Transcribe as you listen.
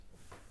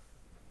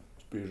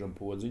Spriežam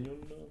podziņu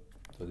un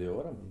tad jau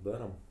varam.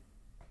 Daram.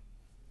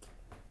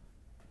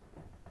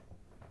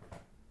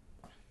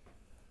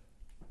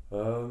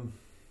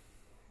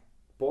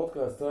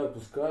 Podkāsts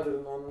ārpus kadra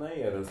no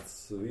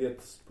neierastas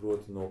vietas,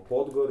 proti no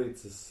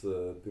Podgoricas,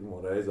 pirmo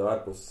reizi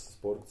ārpus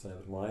sporta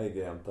centra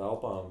mājīgajām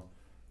telpām,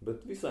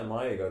 bet visai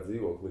mājīgā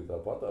dzīvoklī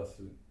tāpatās.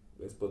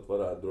 Es pat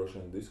varētu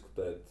droši vien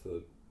diskutēt,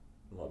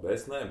 labi,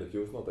 es ne, bet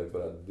jūs noteikti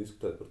varētu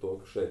diskutēt par to,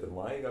 ka šeit ir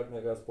mājīgāk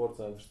nekā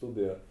sporta centra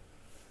studijā.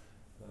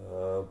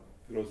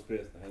 Grūti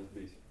spriest, ne, es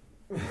bijis.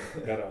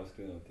 Garām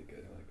skrienot tikai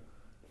laikā.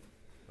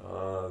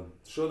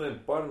 Šodien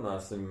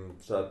parunāsim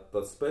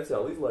tāds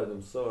speciāli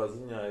izlaidums savā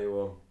ziņā,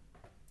 jo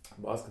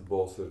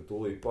basketbols ir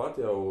tūlīt pat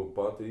jau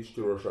pati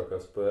izšķirošākā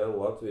spēle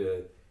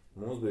Latvijai.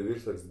 Mums bija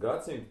virsraksts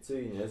gadsimta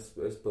cīņa,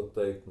 es pat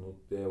teiktu,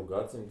 tie jau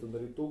gadsimta, tad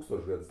arī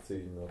 1000 gadus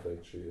cīņa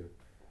noteikti šī ir.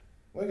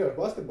 Lai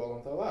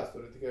basketbolam tā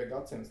vēsture ir tikai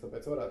gadsimts,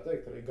 tāpēc varētu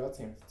teikt arī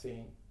gadsimta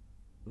cīņa.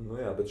 Nu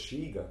jā, bet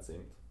šī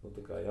gadsimta,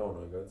 tā kā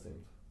jauno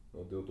gadsimta,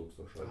 no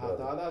 2000. gada.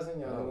 Tādā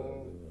ziņā,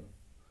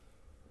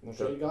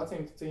 šī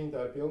gadsimta cīņa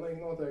tā ir pilnīgi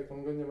noteikti,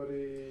 un gan jau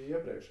arī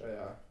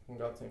iepriekšējā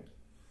gadsimta.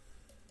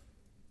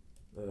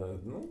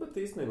 Bet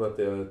īstenībā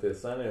tie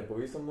senie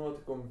pavisam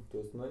notikumi,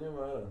 tos neņem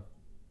vērā?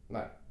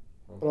 Nē.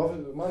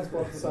 Mans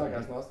sports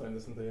sākās no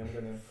 80.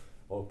 gadiem.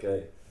 Ok.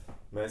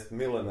 Mēs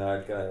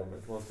milenāri, kā jau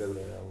mēs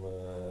noskaidrojām,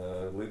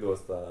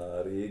 lidostā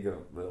Rīga,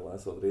 vēl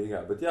esot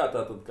Rīgā. Bet jā,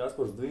 tātad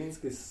Kaspars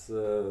Dvīnskis,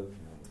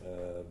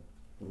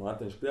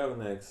 Mārtiņš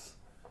Kļavinieks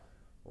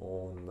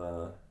un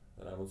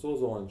Raimunds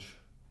Ozoliņš.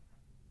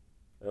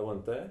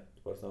 LNT?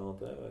 Tu pārstāv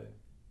LNT vai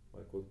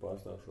ko tu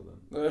pārstāv šodien?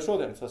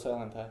 Šodien tas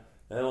LNT.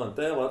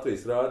 LNT,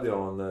 Latvijas radio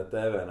un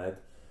TVNet.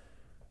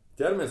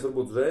 Ķeramies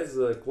varbūt uzreiz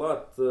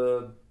klāt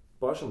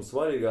pašam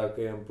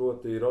svarīgākajam,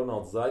 proti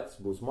Ronalds Zaķis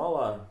būs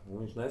malā,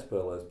 un viņš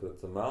nespēlēs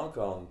pret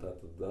Melnkalni,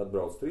 tātad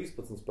atbrauc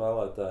 13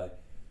 spēlētāji.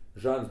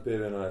 Žanis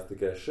pievienojas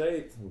tikai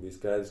šeit, bija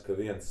skaidrs, ka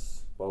viens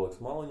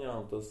paliks maliņā,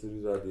 un tas ir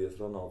izrādījies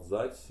Ronalds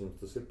Zaķis, un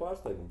tas ir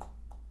pārsteigums.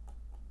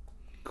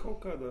 Kaut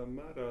kādā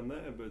mērā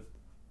nē, bet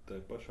tā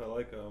pašā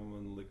laikā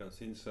man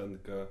likās interesanti,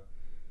 ka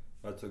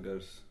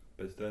Vecagars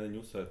pēc treniņa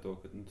uzsver to,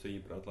 ka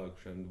cīņa par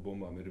atlākušiem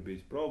bumbām ir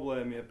bijis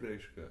problēma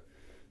iepriekš, ka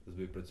tas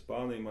bija pret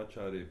Spāniju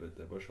mačā arī, bet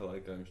tā pašā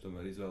laikā viņš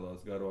tomēr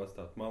izvēlās Garo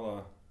atstāt malā,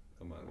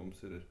 kamēr mums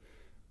ir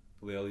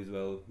liela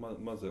izvēle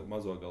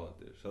mazo galā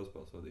tieši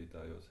saspēles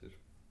vadītājos ir.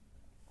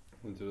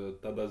 Un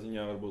tādā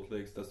ziņā varbūt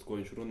liekas tas,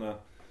 ko viņš runā,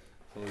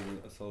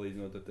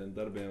 salīdzinot ar tiem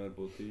darbiem,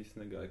 varbūt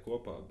īsti negāja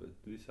kopā,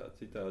 bet visā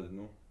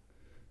citādi,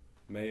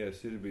 Meijers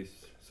ir bijis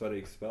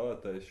svarīgs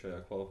spēlētājs šajā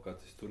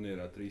kvalifikācijas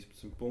turnīrā,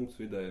 13 punktus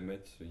vidēji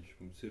metis. Viņš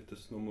mums ir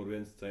tas numur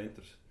 1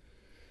 centrs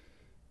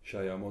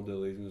šajā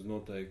modelī,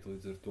 noteikti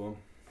līdz ar to.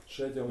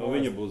 Šeit jau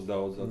viņa būs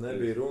daudz atkarīgs.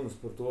 Nebija runas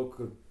par to,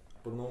 ka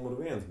par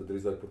numuru 1, bet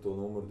drīzāk par to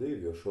numuru 2,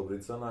 jo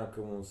šobrīd sanāk,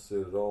 ka mums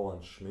ir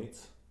Rolands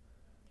Šmits.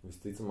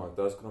 Visticamāk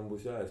tās, kuram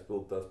būs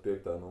jāizpild tās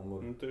 5.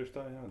 numuru. Tieši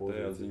tā, jā.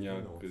 Tajā ziņā,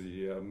 ka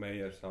ja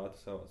Meijers āta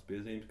savās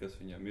piezīmes, kas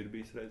viņam ir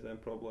bijis reizēm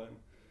problēma,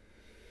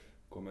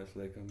 ko mēs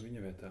liekam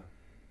viņa vietā.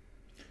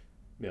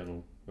 Jā,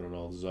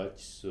 Ronalds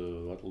Zaķis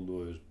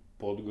atlidoja uz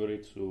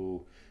Podgoricu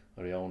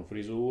ar jaunu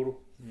frizūru,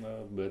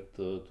 bet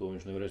to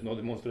viņš nevarēs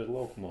nodemonstrēt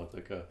laukumā.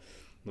 Tā kā,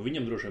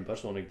 viņam droši vien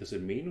personīgi tas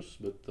ir mīnus,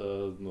 bet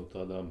no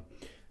tādām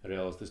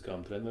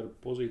realistiskām treneru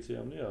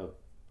pozīcijām, jā,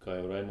 kā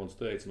jau Raimonds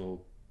teica,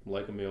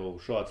 laikam jau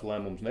šāds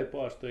lēmums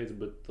nepārsteidz,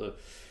 bet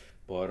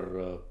par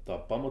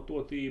tā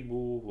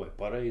pamatotību vai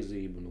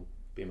pareizību,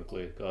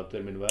 piemeklēt kādu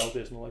terminu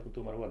vēlties, laikam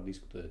tomēr var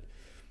diskutēt.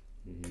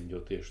 Jo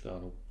tieši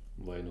tā,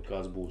 vai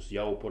kāds būs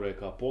jāupurē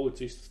kā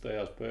policists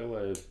tajā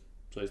spēlē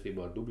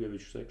saistībā ar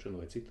Dubļeviču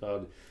sekšanu vai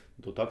citādi.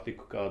 To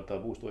taktiku, kāda tā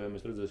būs, to jau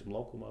mēs redzēsim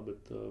laukumā,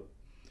 bet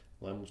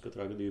lēmums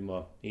katrā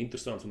gadījumā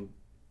interesants un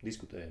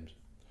diskutējams.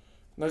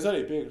 Es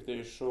arī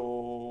piekritīšu,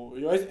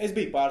 jo es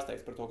biju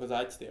pārsteigts par to, ka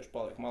Zaķis tieši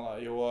paliek malā,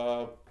 jo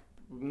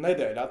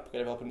nedēļa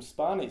atpakaļ vēl pirms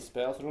Spānijas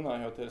spēles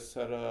runājoties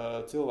ar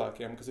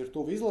cilvēkiem, kas ir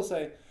tuvu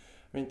izlasēji,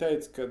 viņi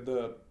teica, ka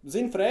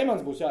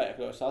Freimans būs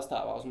jāiekļauj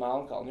sastāvā uz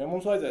Melnkalni, jo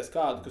mums vajadzēs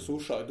kādu, kas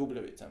uzšauja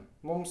Dubļevicam.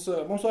 Mums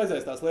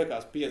vajadzēs tās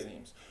liekās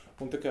piezīmes.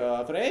 Un tā kā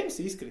Freims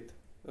izkrita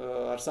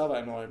ar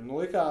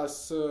savainojumu,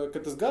 likās,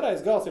 ka tas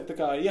garais gals ir tā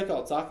kā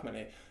iekalts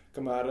akmenī.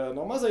 Kamēr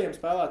no mazajiem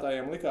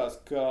spēlētājiem likās,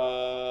 ka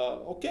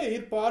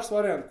ir pāris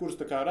varianti, kurus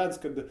tā kā redz,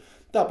 ka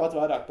tāpat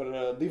vairāk par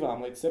 2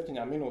 līdz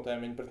 7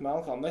 minūtēm viņi pret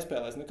Melnkalnu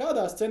nespēlēs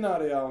nekādā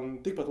scenārijā un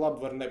tikpat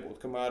labi var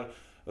nebūt. Kamēr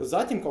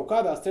Zaķim kaut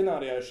kādā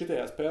scenārijā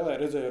šitajā spēlē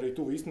redzēju arī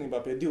tuvu īstenībā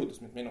pie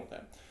 20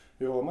 minūtēm.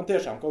 Jo man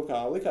tiešām kaut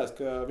kā likās,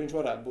 ka viņš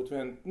varētu būt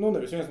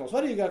nevis viens no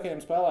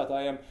svarīgākajiem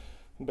spēlētājiem,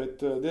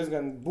 bet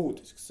diezgan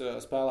būtisks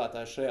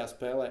spēlētājs šajā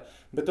spēlē.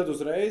 Bet tad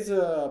uzreiz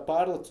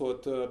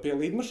pārlecot pie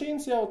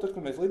lidmašīnas jau, tad,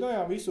 kad mēs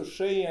lidojām visu uz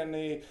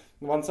šeieni,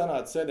 man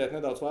sanāca sēdēt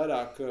nedaudz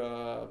vairāk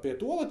pie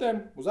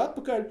toaletēm uz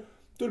atpakaļ.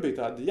 Tur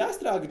bija tādi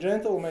jāstrāgi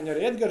džentelmeņi,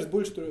 arī Edgars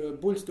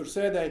Buļs tur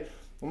sēdēja.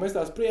 Un mēs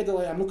tās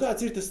priedelējām,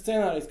 kāds ir tas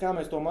scenārijs, kā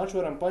mēs to maču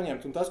varam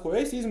paņemt. Un tas, ko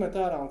es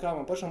izmetu ārā un kā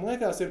man pašam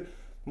liekas,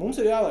 mums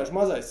ir jālaiž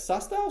mazais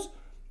sastāvs,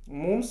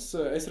 mums,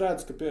 es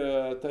redzu, ka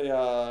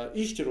tajā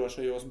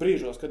izšķirošajos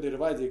brīžos, kad ir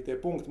vajadzīgi tie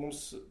punkti,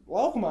 mums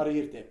laukumā arī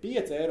ir tie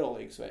 5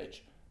 Eirolīgas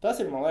veči. Tas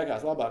ir, man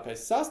liekas,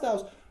 labākais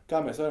sastāvs,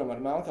 kā mēs varam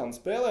ar Melnkalni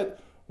spēlēt,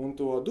 un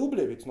to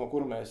Dubļevicu, no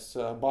kuru mēs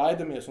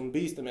baidamies un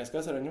bīstamies,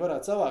 kas ar viņu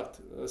varētu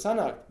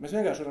sanākt, mēs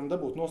vienkārši varam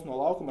dabūt no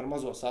laukuma ar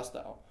mazo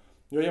sastāvu.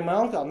 Jo, ja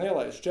Melnkalni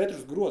ielaiž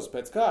 4 grozus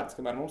pēc kārtas,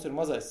 kamēr mums ir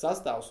mazais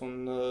sastāvs un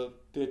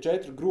tie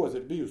 4 grozi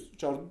ir bijusi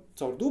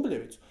caur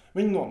Dubļevicu,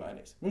 viņi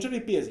nomainīs. Viņš arī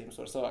piezīmes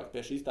var savākt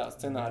pie šīs tā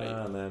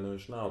scenārija. Nē,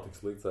 viņš nav tik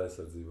slikts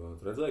aizsardzībā.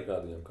 Redzēji,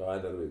 kāda viņam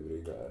kāja darbība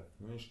Rīgā ir.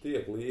 Viņš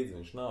tiek līdzi,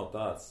 viņš nav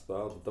tāds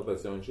spēlētājs,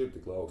 tāpēc jau viņš ir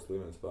tik augsts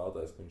līmenis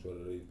spēlētājs, ka viņš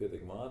var arī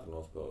pietiekami ātri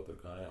nospēlēt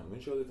ar kājām.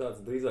 Viņš jau ir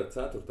tāds drīzāk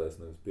 4.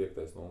 nevis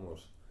 5.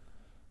 numurs.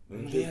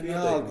 Viņš ir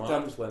pietiekami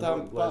ātrs,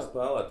 lai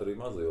spēlētu arī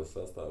mazajos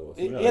sastāvos.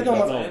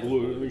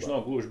 Viņš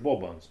nav gluži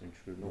Bobans. Viņš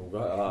ir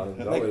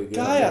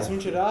kājās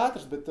viņš ir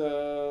ātrs, bet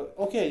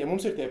ja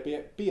mums ir tie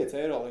 5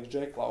 Eirolīgas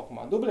džeki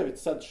laukumā,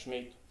 Dubļevics sadz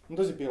Šmītu,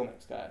 tas ir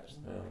pilnīgi skaidrs.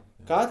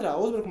 Katrā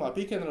uzbrukumā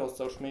pick and rolls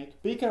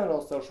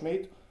caur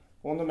Šmītu,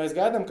 un mēs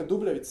gaidām, ka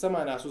Dubļevics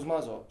samainās uz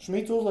mazo.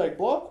 Šmīts uzliek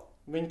bloku,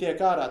 viņi tiek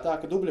ārā tā,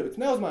 ka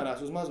Dubļevics neuzmainās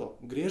uz mazo.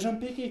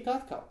 Griežam pikīt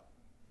atkal.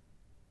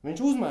 Viņš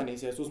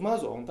uzmainīsies uz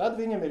mazo, un tad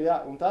viņam ir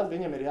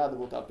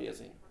jādabū tā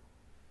piezīme.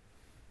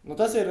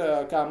 Tas ir,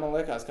 kā man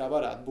liekas, kā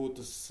varētu būt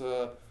tas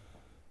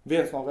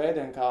viens no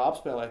veidiem, kā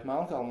apspēlēt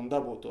Melnkalnu un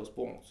dabūt tos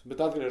punktus. Bet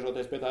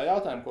atgriežoties pie tā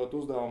jautājuma, ko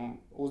tu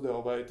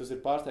uzdevu, vai tas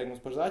ir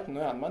pārsteigums par Zaķi,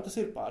 man tas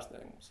ir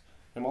pārsteigums.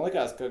 Ja man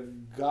liekas, ka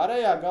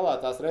garajā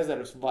galā tās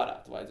rezerves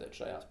varētu vajadzēt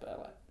šajā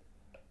spēlē.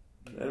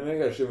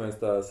 Vienkārši, ja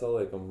mēs tā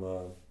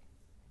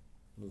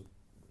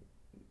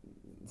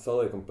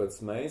saliekam pēc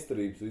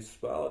meistarības visus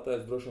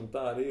spēlētājus, droši vien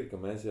tā arī ir, ka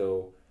mēs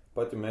jau,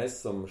 pat ja mēs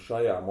esam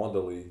šajā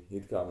modelī,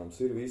 it kā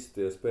mums ir visi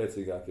tie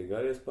spēcīgākie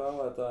garie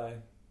spēlētāji,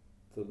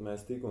 tad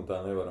mēs tik un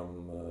tā nevaram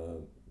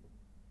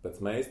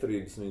pēc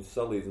meistarības viņus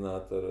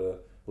salīdzināt ar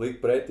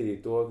likt pretī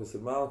to, kas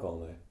ir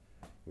Melnkalnē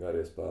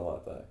garie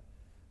spēlētāji.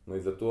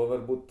 Līdz ar to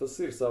varbūt tas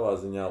ir savā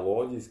ziņā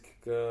loģiski,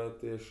 ka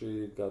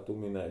tieši, kā tu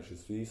minēji,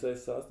 šis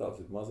īsais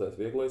sastāvs ir mazais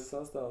vieglais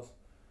sastāvs,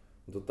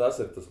 un tad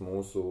tas ir tas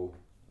mūsu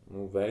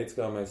veids,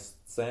 kā mēs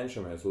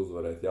cenšamies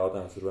uzvarēt.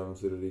 Jautājums ir, vai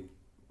mums ir arī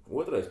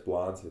otrais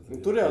plāns.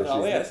 Tur jau tā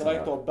lieta,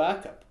 vajag to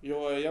backup,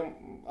 jo ja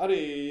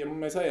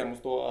mēs ejam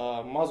uz to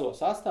mazo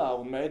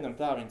sastāvu un mēģinam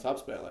tā viņus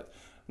apspēlēt.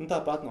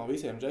 Tāpat no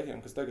visiem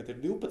džekiem, kas tagad ir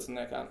 12,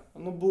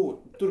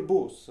 tur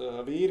būs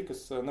vīri,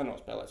 kas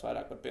nenospēlēs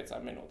vairāk par 5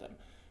 minūtēm.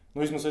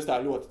 Vismaz es tā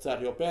ļoti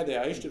ceru, jo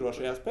pēdējā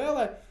izšķirošajā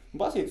spēlē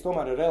basītis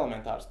tomēr ir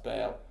elementāra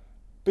spēle.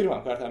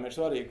 Pirmām kārtām ir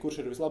svarīgi, kurš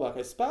ir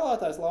vislabākais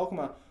spēlētājs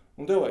laukumā,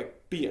 un tev vajag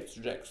 5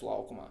 džekus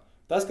laukumā.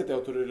 Tas, ka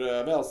tev tur ir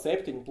vēl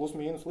 7 plus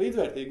mīnus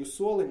līdzvērtīgi uz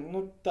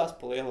soliņu, tas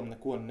pa lielam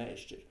neko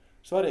neizšķir.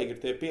 Svarīgi ir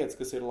tie 5,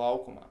 kas ir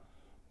laukumā.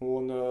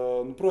 Un,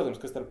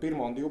 protams, ka starp 1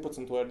 un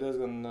 12 ir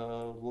diezgan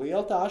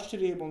liela tā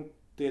atšķirība, un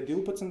tie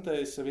 12.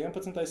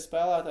 11.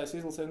 spēlētājs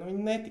izlasē,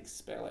 viņi netiks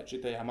spēlēt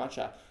šitajā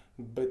mačā.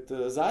 Bet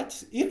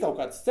Zaķis ir kaut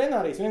kāds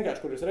scenārijs,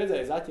 vienkārši, kur es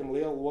redzēju Zaķim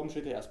lielu lomu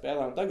šitajā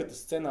spēlē, un tagad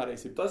tas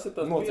scenārijs ir tas ir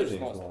tās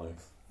piezīmes, man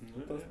liekas.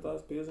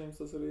 Tās piezīmes,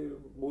 tas arī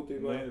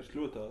būtībā. Es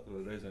ļoti ātri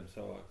reizēm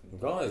savākt.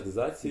 Galvenais, ka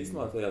Zaķis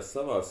īstenībā tajās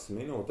savās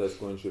minūtēs,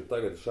 ko viņš ir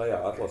tagad šajā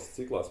atlases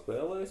ciklā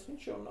spēlējis,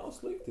 viņš jau nav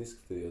slikti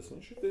izskatījies.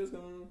 Viņš ir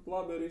diezgan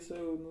labi arī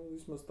sev,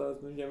 vismaz tās,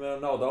 viņam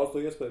nav daudz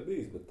to iespēju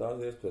bijis, bet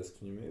tās iespējas,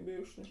 ka viņam ir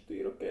bijušas, viņš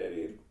tīri ok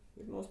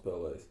ir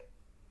nospēlējis.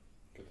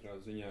 Katrā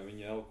ziņā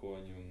viņa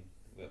elkoņi un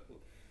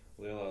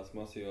lielās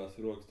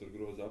masīvās rokas tur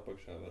groza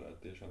apakšā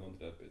varētu tiešām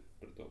notrēpīt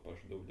par to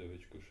pašu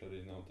Dubļeviču, kurš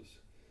arī nav tas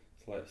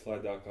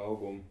slaidākā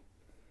auguma.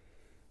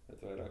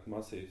 Bet vairāk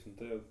masīvs,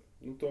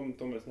 un to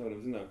mēs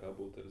nevaram zināt, kā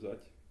būtu ar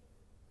Zaķi.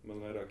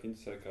 Man vairāk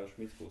interesē, kā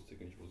Šmits būs,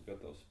 cik viņš būs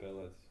gatavs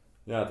spēlēt.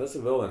 Jā, tas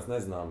ir vēl viens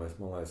nezināmais,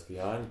 man liekas, ka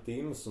Jāņa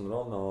Timas un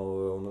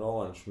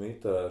Rolanda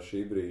Šmita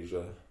šī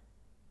brīža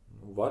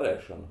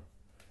varēšana,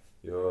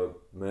 jo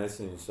mēs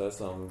viņus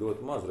esam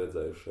ļoti maz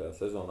redzējuši šajā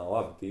sezonā.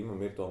 Labi,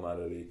 Timam ir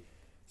tomēr arī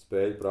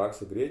spēļu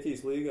praksa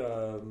Grieķijas līgā,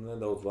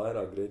 nedaudz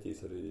vairāk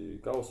Grieķijas arī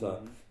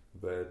kausā,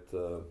 bet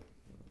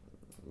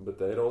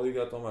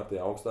Eirolīgā tomēr tie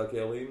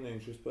augstākie līmenī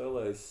viņš ir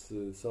spēlējis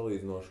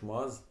salīdzinoši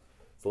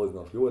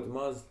ļoti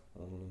maz,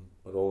 un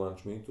Rolandu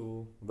Šmitu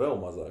vēl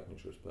mazāk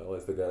viņš ir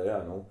spēlējis. Tā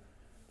kā,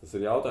 tas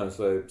ir jautājums,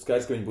 vai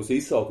skaidrs, ka viņi būs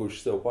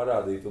izsalkuši sev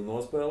parādīt un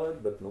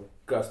nospēlēt, bet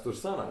kas tur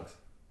sanāks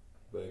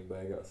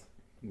beigās?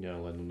 Jā,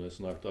 lai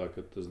nesanāk tā,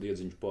 ka tas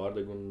diedziņš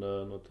pārdeg un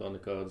no tā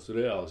nekādas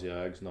reālas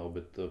jēgas nav,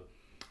 bet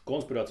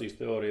konspirācijas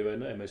teorija vai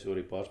nē, mēs jau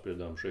arī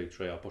pārspriedām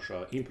šajā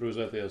pašā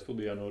improvizētajā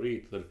studijā no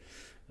rīta ar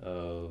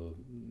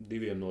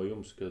diviem no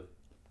jums, ka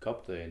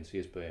kapteinis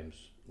iespējams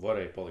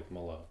varēja palikt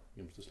malā.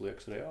 Jums tas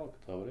liekas reāli, ka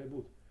tā varēja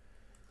būt?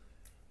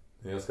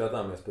 Ja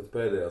skatāmies pēc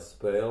pēdējās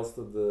spēles,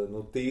 tad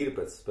tīri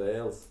pēc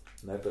spēles,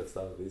 ne pēc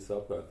tā visa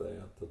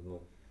apkārtējā, tad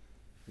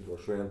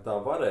droši vien tā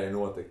varēja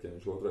notikt, ja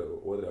viņš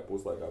otrajā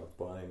puslaikā pret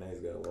Spāniju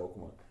neizgāja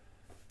laukumā.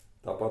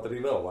 Tāpat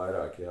arī vēl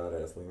vairāk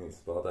ārējās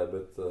līnijas spēlētāji,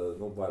 bet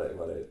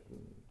varēja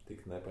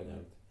tikt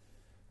nepaņemt.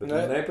 Bet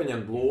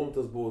nepaņemt Blūmu,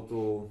 tas būtu...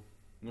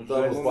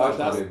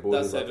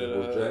 tas ir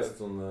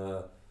žests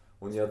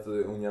Un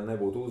ja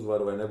nebūtu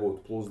uzvara vai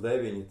nebūtu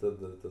 +9,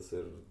 tad tas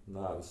ir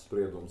nāves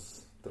spriedums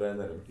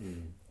trenerim.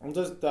 Un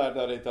tā ir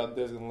arī tāda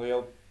diezgan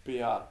liela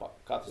PR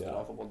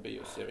katastrofa būtu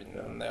bijusi, ja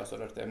viņi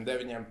neuzvar ar tiem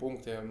 9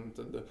 punktiem.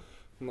 Tad,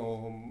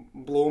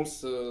 Blūms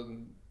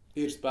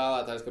ir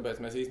spēlētājs, kāpēc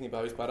mēs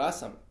īstenībā vispār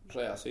esam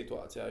šajā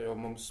situācijā, jo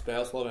mums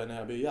spēle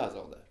Slovenijā bija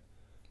jāzaudē.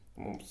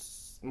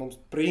 Mums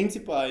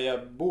principā, ja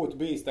būtu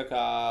bijis tā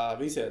kā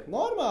visiet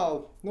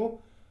normāli,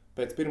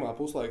 pēc pirmā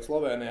puslaika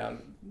Slovenijā,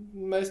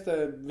 mēs te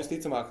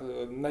visticamāk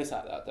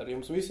nesēdētu ar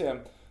jums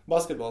visiem.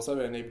 Basketbola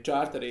savienību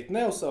čārterīt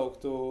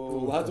neuzsauktu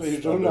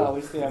Latvijas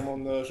žurnālistiem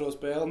un šo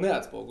spēli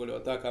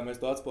neatspoguļot tā, kā mēs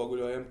to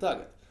atspoguļojam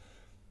tagad.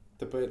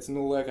 Tāpēc,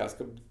 liekas,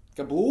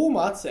 ka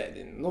Blūma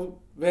atsēdina,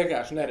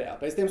 vienkārši nereāli.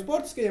 Pēc tiem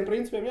sportiskajiem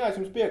principiem, jā, es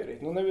jums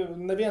piekrītu.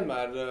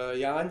 Nevienmēr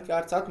Jāņa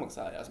kārts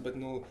atmaksājās, bet,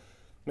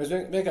 mēs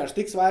vienkārši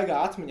tik svaigā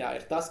atmiņā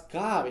ir tas,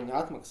 kā viņi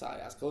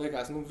atmaksājās, ka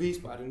liekas,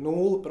 vispār ir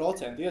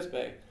 0%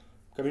 iespēja,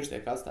 ka viņš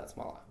tiek atstāts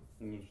malā.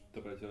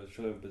 Tāpēc jau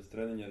šodien pēc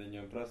treniņa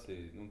viņam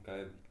prasīja,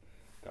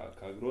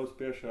 kā grozs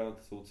piešāva,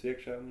 tas sūds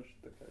iekšā, un viņš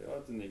tā kā jau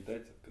atzinīgi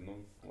teica, ka,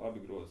 labi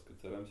grozs, ka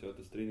cerams jau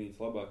tas trīnīts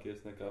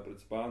labākies nekā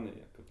pret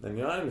Spāniju.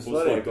 Jā, jums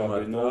svarīgi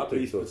tomēr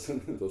trāpīt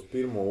tos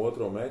pirmo,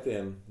 otro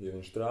metienu, ja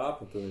viņš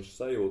trāpa, tad viņš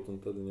sajūt, un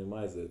tad viņam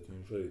aiziet,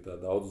 viņš arī tā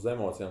daudz uz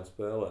emocijām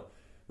spēlē.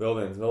 Vēl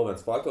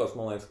viens faktors,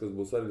 man liekas, kas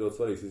būs arī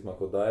ļoti svarīgs, vismaz,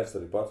 ko Dairs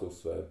arī pats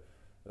uzsvēra,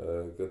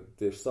 ka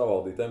tieši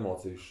savaldīt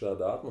emocijas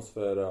šādā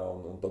atmosfērā,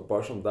 un tam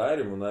pašam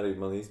Dairim, un arī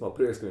man īstenībā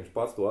prieks, ka viņš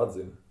pats to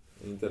atzina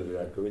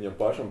intervijā, ka viņam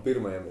pašam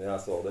pirmajam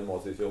jāsavalda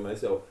emocijas, jo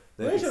mēs jau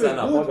netik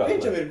senā pagātnē.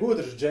 Viņš jau ir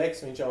gudrs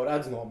džeks, viņš jau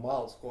redz no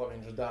malas, ko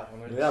viņš dara.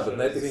 Jā,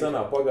 bet netik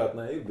senā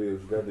pagātnē ir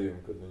bijuši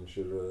gadījumi, kad viņš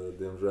ir,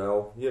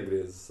 diemžēl,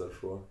 iegriezis ar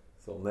šo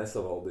savu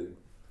nesavaldību.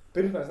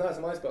 Pirms mēs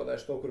neesam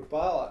aizpeldējuši to, kur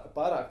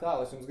pārāk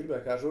tālu, es jums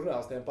gribēju kā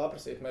žurnālistiem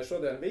paprasīt. Mēs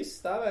šodien visi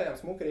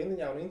stāvējām smuki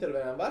rindiņā un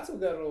intervējām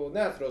Vecvagaru.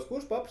 Neatceros,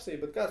 kurš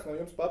paprasīja, bet kāds no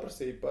jums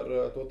paprasīja par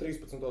to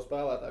 13.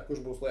 spēlētāju,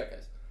 kurš būs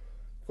liekais,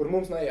 kur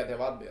mums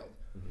neiedeva atbildi.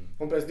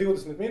 Un pēc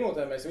 20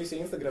 minūtēm mēs visi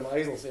Instagramā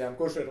izlasījām,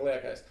 kurš ir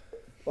liekais.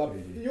 Labi,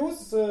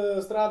 jūs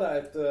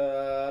strādājat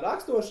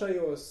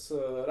rakstošajos,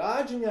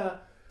 rāģiņā,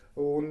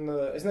 un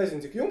es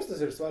nezinu, cik jums tas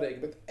ir svarīgi,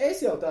 bet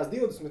es jau tās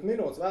 20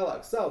 minūtes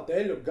vēlāk savu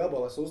teļu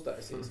gabalas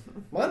uztaisīs.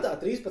 Man tā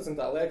 13.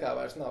 liekā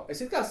vairs nav.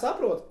 Es it kā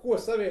saprotu, ko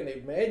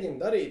savienība mēģina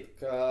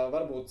darīt, ka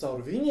varbūt caur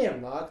viņiem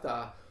nāk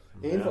tā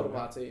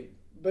informācija.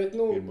 Bet,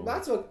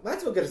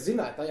 Vecvagars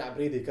zināja tajā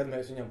brīdī, kad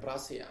mēs viņam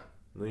prasījām.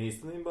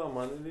 Īstenībā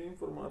man ir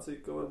informācija,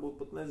 ka varbūt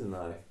pat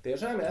nezināja.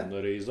 Tiešām, jā? Un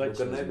arī Zaķis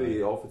ka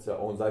nebija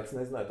oficiāli, un Zaķis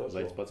nezināja to.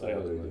 Zaķis pats arī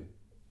nezināja.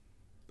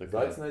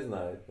 Zaķis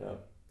nezināja, jā.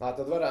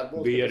 Tad varētu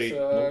būt, bija arī,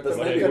 tas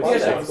nebija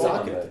tiešām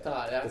sakrita tā,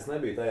 jā. Tas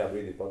nebija tajā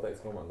brīdī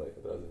pateikts komandai,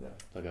 katrā ziņā.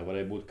 Tā kā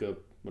varēja būt, ka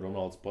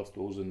Ronalds pats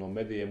to uzzina no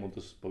medijiem, un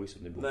tas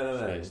pavisam nebūtu. Nē,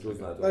 es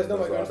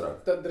domāju, ka viņš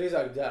tad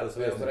drīzāk ģērbs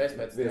uzreiz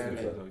pēc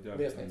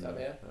viesnīcām,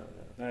 jā.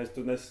 Nē, es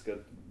tur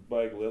nesaskatu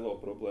baigi lielo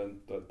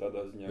problēmu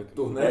tādā ziņā.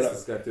 Tu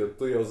nesaskati, jo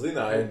tu jau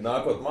zināji,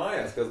 nākot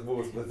mājās, kas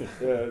būs. Bet...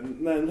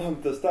 Nē,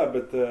 tas tā,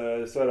 bet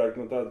es vairāk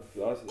no tāda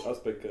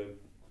aspekta, ka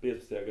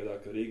 15. gadā,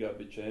 kad Rīgā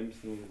bija čemps,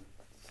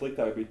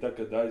 sliktāk bija tā,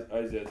 kad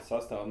aiziet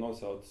sastāvu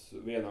nosauc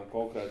vienam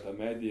konkrētam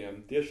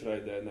mēdījam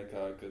tiešraidē,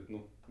 nekā, kad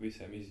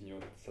visiem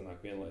izziņot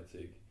sanāk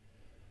vienlaicīgi.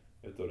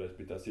 Ja toreiz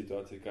bija tā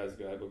situācija, ka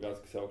aizgāja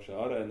Bagātskis augšā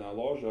arēnā,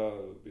 ložā,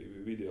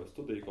 bija video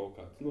studija kaut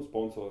kāds,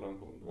 sponsoram.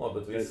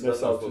 Bet visi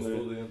sasauc to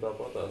studiju un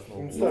tāpatās.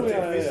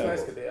 Visi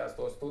neskatījās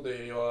to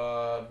studiju, jo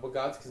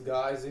Bagātskis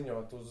gāja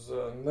ziņot uz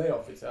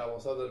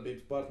neoficiālo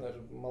sadarbības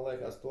partneru, man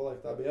liekas,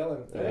 tolaik tā bija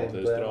LMT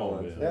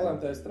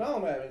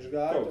Straumē. Viņš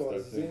gāja to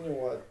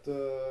ziņot,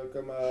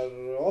 kamēr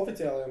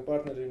oficiālajiem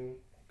partnerim,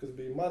 kas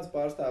bija mans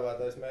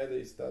pārstāvētais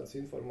mēdījis, tādas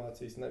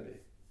informācijas nebija.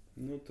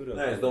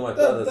 Nē, es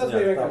domāju, tas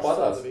bija vienkārši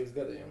sadarbīgs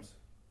gadījums.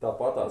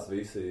 Tāpatās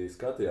visi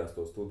skatījās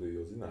to studiju,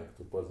 jo zināja, ka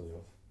tur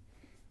paziņos.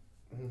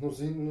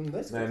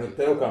 Neskatījās. Nē,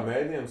 tev kā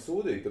mēdījam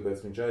sūdīgi, tāpēc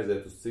viņš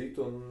aiziet uz citu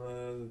un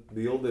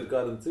bildi ir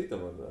kādam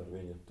citam ar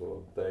viņa to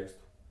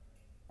tekstu.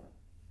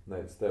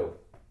 Nevis tev.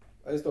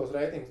 Es tos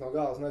reitingus no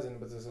galas nezinu,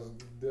 bet es esmu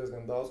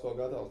diezgan daudz ko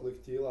gatavs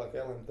likt ķīlāk.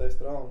 LMT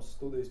Straumas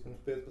studijas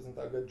pirms 15.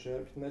 gada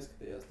čempioni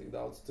neskatījās tik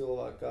daudz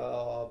cilvēku kā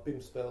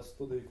pirms spēles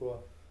studiju, ko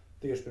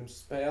tieši pirms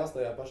spēles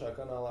tajā pašā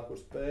kanālā, kur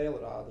spēle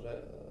rāda.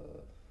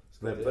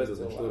 Nē, pēc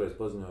viņš toreiz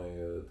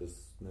paziņoja, tas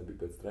nebija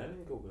pēc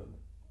treniņa kaut kāda?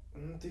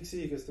 Tik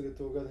sīk, es tagad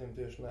to gadījumu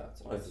tieši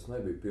neatceros. Tas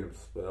nebija pirms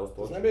spēles.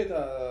 Tas nebija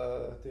tā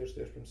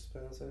tieši pirms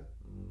spēles, jā?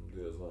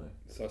 Diez vai.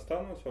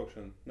 Sastāv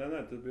nosaukšana? Nē,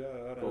 tas bija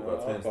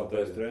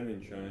ārpātais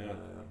treniņš, jā.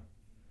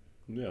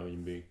 Jā,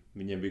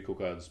 viņiem bija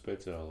kaut kāda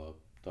speciālā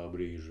tā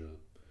brīža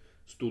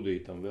studija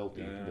tam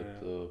veltīta, bet...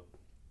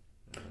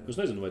 Es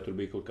nezinu, vai tur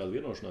bija kaut kāda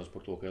vienošanās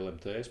par to, ka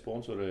LMT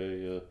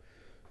sponsorēja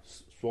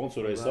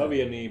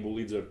savienību,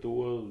 līdz ar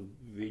to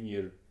viņi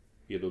ir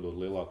iedodot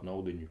lielāku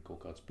naudiņu kaut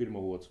kāds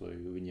pirmavots, vai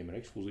viņiem ir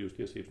ekskluzīvas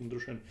tiesības, un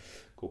droši vien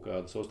kaut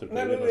kāda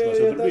savstarpēja vienošanās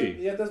jau tur bija.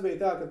 Ja tas bija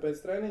tā, ka pēc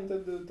treniņa,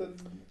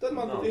 tad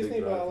man pat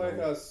īstenībā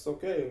liekas,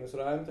 ok, un es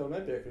Raim tev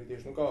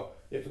nepiekritīšu.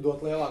 Ja tu dot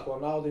lielāko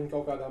naudiņu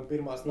kaut kādām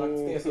pirmās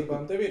naktas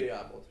tiesībām, tev ir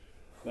jābūt.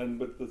 Nē,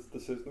 bet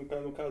tas ir,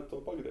 kā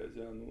to pagriez,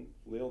 jā,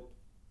 liela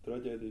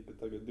traģēdija, ka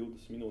tagad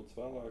 20 minūtes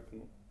vēlāk,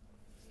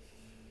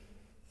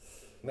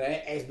 Nē,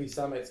 es biju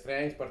samēts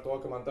frēņķi par to,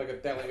 ka man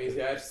tagad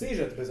televīzijā ir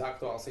sižets bez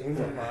aktuālas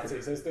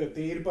informācijas. Es tev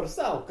tīri par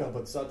savu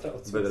kabatu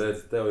satraucos. Bet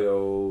redz, tev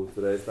jau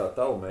reiz tā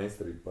tavu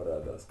meistarība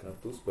parādās, kā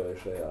tu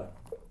spēji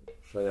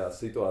šajā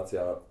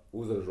situācijā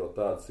uzražot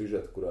tādu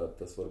sižetu, kurā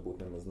tas varbūt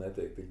nemaz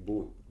netiek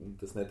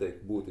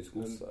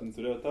būtiski uzsvērts.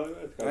 Tur jau tā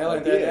ir.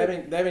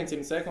 LNT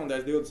 900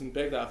 sekundēs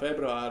 25.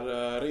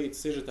 februāra rīta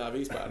sižetā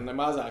vispār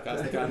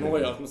nemazākās nekā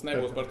nojausmas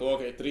nebūs par to,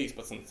 ka ir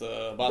 13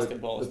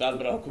 basketbolisti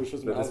atbraukuši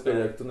uz Melnkalni. Bet es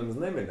pieļauju, ka tu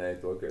nemaz neminēji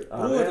to, ka...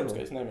 Protams,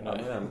 ka es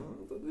neminēju.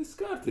 Tad viss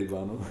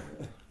kārtībā,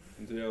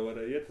 Tu jau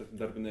varēji iet ar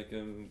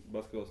darbiniekiem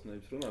basketbolistiem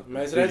runāt.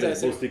 Mēs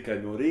redzēsim. Būs tikai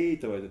no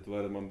rīta, vai tu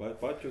vari man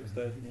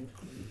pačukstēt?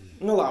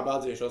 Labi,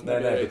 atzīšos. Nē,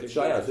 bet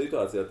šajā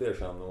situācijā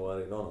tiešām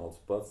arī Ronalds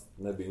pats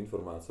nebija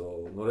informēts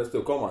vēl,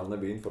 respektīvi komanda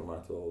nebija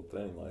informēta vēl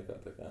treniņu laikā.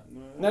 Tā kā.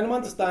 Nē,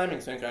 man tas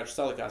timings vienkārši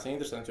salikās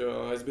interesants, jo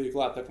es biju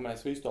klāt, tā, ka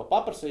mēs visu to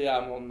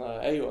paprasījām un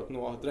ejot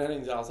no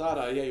treniņu zāles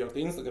ārā, ejot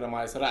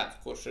Instagramā, es redzu,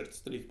 kurš ir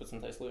tas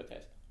 13.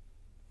 liekais.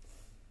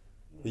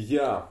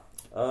 Jā.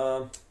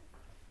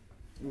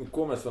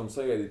 Ko mēs varam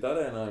sagaidīt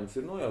arēnā, jums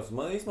ir nojausmas.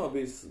 Man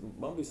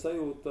īstenībā bija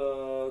sajūta,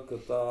 ka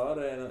tā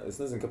arēna, es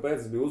nezinu,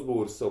 kāpēc es biju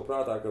uzbūris sev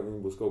prātā, ka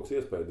viņa būs kaut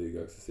kas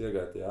iespaidīgāks. Es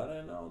iegāju tajā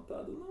arēnā un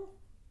tāda,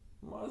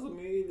 maza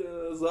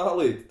mīļa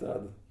zālīte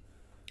tāda.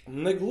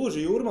 Ne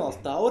gluži Jūrmāls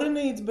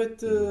Taurenīts,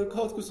 bet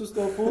kaut kas uz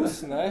to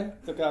pusi, ne?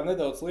 Tā kā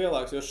nedaudz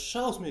lielāks, jo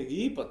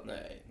šausmīgi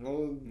īpatnēji.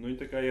 Viņi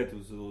tā kā iet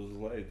uz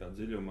leju tā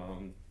dziļumā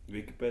un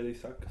Wikipēdija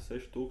saka, ka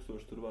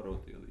 6000 tur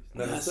varot ielīst.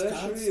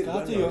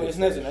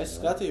 Es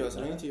skatījos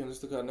riņķī un es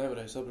tā kā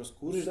nevarēju saprast,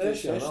 kur ir tie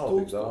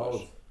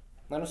 6000.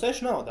 Nē,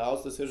 6 nav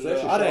daudz, tas ir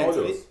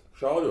arēnas.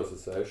 Šauļos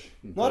ir 6.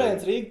 No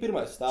arēnas Rīga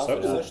pirmais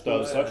stāvs. Tā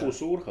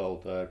Saklus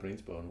Urhala, tā ir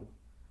principā,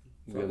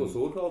 Saklus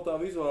Urhala tā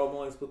vizuāli,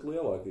 man liekas, pat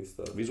lielāk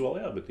izstāst.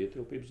 Vizuāli, jā, bet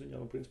ietilpības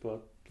ziņā,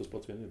 principā, tas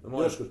pats vien ir.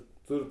 Man liekas, ka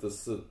tur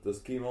tas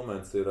key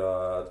moments ir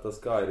tas,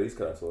 kā ir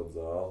izkrāsot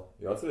zāli.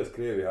 Jo atceries,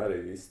 Krievijā arī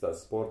visas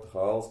tās sporta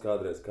halles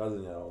kādreiz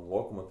Kaziņā un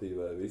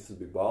Lokomotīvē visas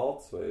bija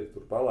baltas vai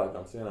tur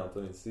palēkām sienām,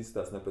 tad viņas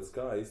izstās ne pēc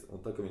kā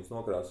un tā, ka viņas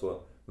nokrāso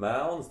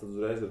melnas, tad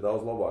uzreiz ir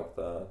daudz labāk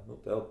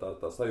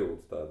tā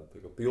sajūta,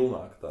 tā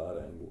pilnāka tā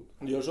arēna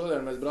būtu. Jo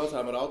šodien mēs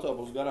braucām ar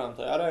autobusu garām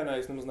tajā arēnā,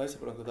 es nemaz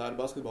nesaprotu, ka tā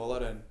ir basketbola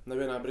arēna.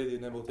 Nevienā brīdī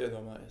nebūtu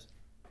iedomājies.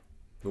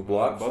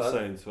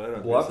 Baseins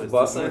vairāk. Blakus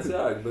baseins,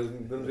 jā, bet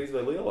gandrīz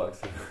vai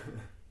lielāks.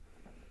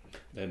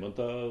 Nē, man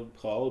tā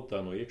hala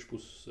tā no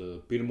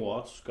iekšpuses pirmo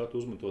acu skatu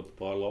uzmetot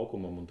pāri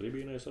laukumam un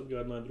tribīnēs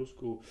atgādināja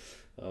drusku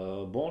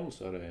Bonas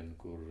arēnu,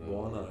 kur...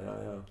 Bonā,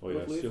 jā.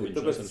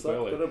 Tāpēc es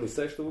saku, tur bija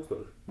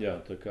 6000. Jā,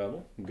 tā kā,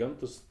 gan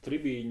tas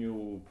tribīņu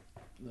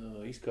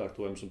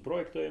izkārtojums un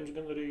projektējums,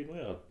 gan arī,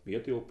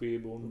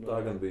 ietilpība un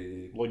tā gan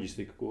bija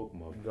loģistika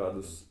kopumā.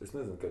 Kādus, es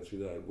nezinu, kad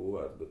šī tā ir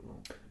būvēta, bet,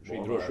 šī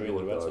droši vien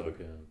ir vecāka,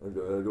 jā.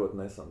 Ļoti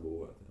nesen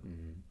būvēta.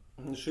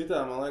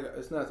 Šitā, man liekas,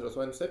 es neatceros,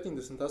 vai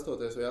 78.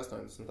 vai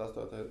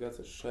 88. gads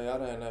ir šai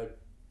arēnai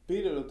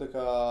pīrēdu tā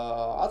kā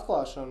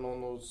atklāšanu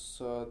un uz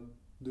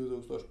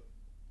 2005.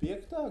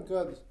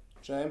 Gada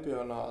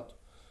čempionātu,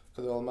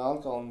 kad vēl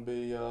Melnkalna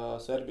bija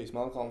Serbijas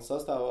Melnkalnas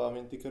sastāvā,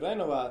 viņi tika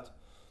renovēti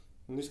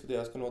un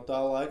izskatījās, ka no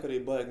tā laika arī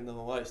baigi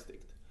nav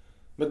aiztikt.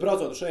 Bet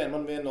braucot uz šeit,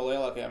 man viena no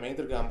lielākajām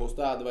intrigām būs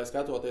tāda, vai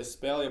skatoties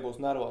spēli, ja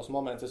būs nervos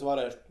moments, es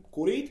varēšu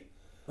kurīt.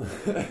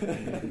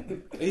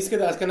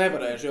 Izskatās, ka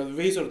nevarēšu, jo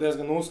visur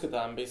diezgan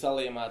uzskatām bija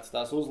salīmētas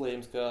tās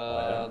uzlīmes, ka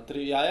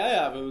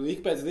ik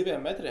pēc 2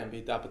 metriem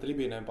bija tā pa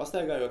tribīnēm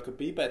pastaigājot, ka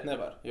pīpēt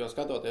nevar. Jo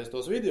skatoties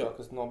tos video,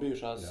 kas no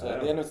bijušās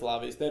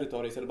Dienvidslāvijas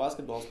teritorijas ar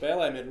basketbola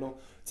spēlēm ir,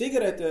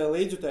 cigarete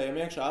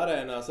līdzjutējiem iekšā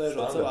arēnā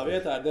sēžot savā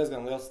vietā ir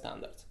diezgan liels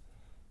standarts.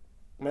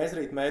 Mēs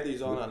rīt mēdīju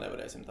zonā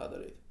nevarēsim tā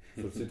darīt.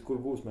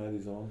 Kur būs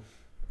mēdīju zona?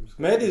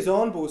 Mēdīju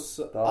zona būs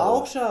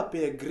augšā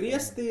pie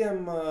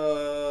griestiem,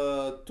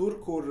 tur,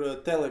 kur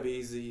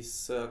televīzijas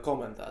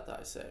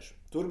komentētāji sēž.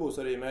 Tur būs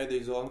arī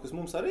mēdīju zona, kas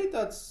mums arī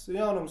tāds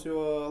jaunums,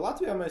 jo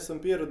Latvijā mēs esam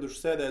pieraduši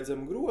sēdēt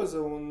zem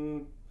groza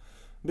un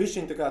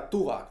bišķiņ tā kā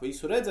tuvāk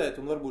visu redzēt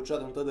un varbūt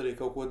šad un tad arī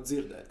kaut ko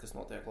dzirdēt, kas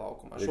notiek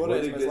laukumā.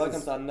 Šoreiz mēs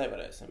laikam tā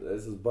nevarēsim.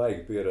 Es esmu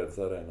baigi pieredzes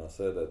arēnā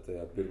sēdēt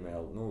tajā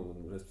pirmajā,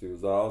 respektīvi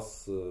zāles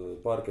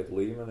parketa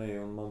līmenī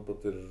un man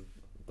pat ir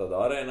tādā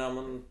arēnā,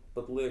 man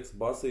pat liekas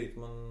basīt,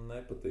 man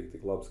nepatīk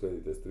tik labi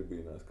skatīties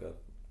tribīnēs,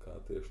 kā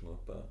tieši no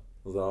tā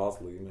zāles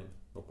līmeņa,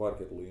 no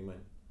parketa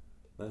līmeņa.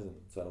 Nezinu,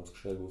 cerams, ka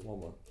šeit būs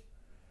labāk.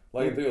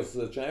 Lai tajos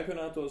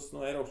čempionātos,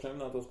 no Eiropas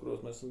čempionātos,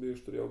 kuros mēs esam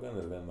bijuši, tur jau gan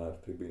ir vienmēr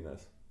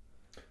tribīnēs.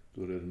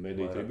 Tur ir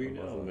mediju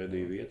tribīnā un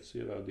mediju vietas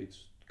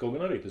ierādīts. Kaut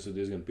gan arī tas ir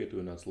diezgan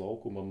pietuvināts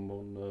laukumam.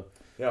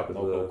 Jā, bet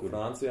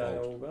Francijā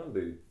jau gan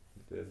bija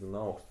diezgan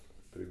augsts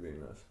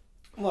tribīnēs.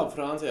 Labi,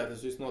 Francijā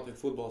tas viss notika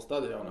futbola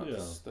stadionā.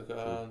 Tas tā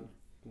kā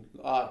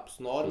ārpus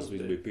normas. Tas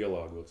viss bija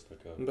pielāgots. Tā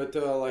kā. Bet,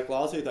 lai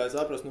klausītāji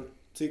saprast,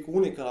 cik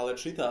unikāli ir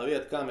šitā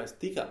vieta, kā mēs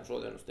tikām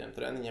šodien uz tiem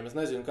treniņiem. Es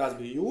nezinu, kāds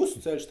bija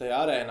jūsu ceļš tajā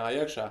arēnā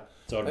iekšā.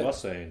 Caur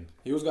baseinu.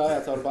 Jūs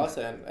gājāt caur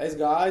baseinu. Es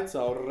gāju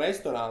caur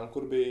restorānu,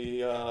 kur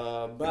bija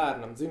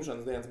bērnam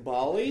dzimšanas dienas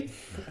ballīte.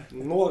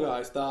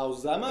 Nogāju stāvu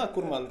uz zemē,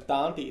 kur man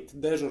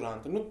tantīti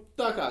dežuranti. Nu,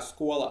 tā kā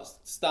skolās,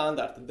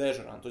 standarta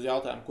dežuranti uz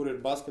jautājumu, kur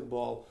ir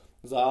basketbola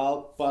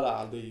zāle,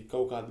 parādīja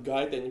kaut kādu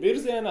gaiteņu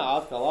virzienā,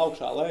 atkal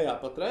augšā, lejā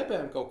pa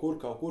trepēm,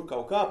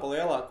 kaut kā pa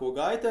lielāko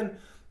gaiteni.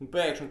 Un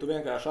pēkšņi tu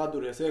vienkārši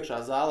atduries iekšā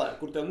zālē,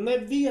 kur tev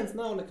neviens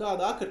nav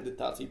nekāda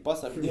akreditācija.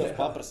 Pasaka, Dievs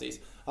paprasīs.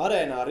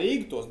 Arēnā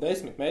Rīga tos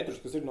 10 metrus,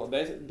 kas ir no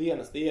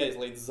dienas ieejas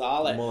līdz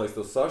zālē. Man liekas,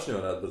 tu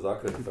sašņonāt bez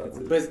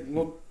akreditācijas. Bez,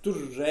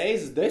 tur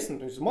reizes 10,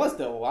 vismaz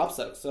tev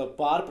apsargs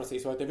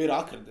pārprasīs, vai tev ir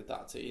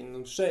akreditācija.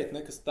 Un šeit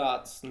nekas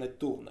tāds ne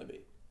tuvu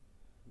nebija.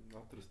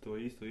 Atrast to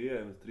īsto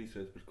ieeju, mēs 3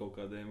 reizes par kaut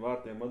kādiem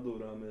vārtiem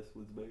atdūrāmies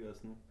līdz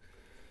beigās,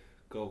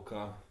 kaut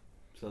kā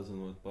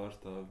sazvanot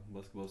pārstāvi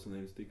basketbola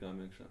savienības tikām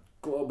iekšā.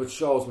 Bet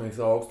šausmīgs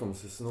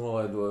augstums. Es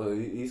nolaidu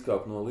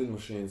izkāpu no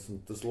lidmašīnas, un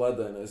tas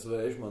ledainais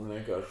vējš man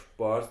vienkārši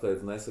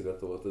pārsteidz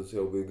nesagatavot. Es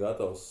jau biju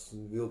gatavs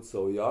vilkt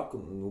savu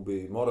jaku,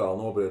 bija morāli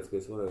nobriedis, ka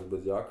es varēšu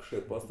bez jaku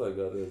šeit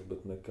pastaigāties,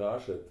 bet nekā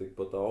šeit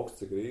tikpat augsts,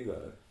 cik Rīgā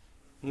ir.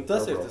 Nu,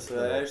 tas ir tas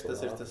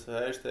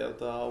vējš, tev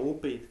tā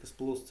upīte, kas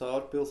plūst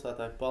cauri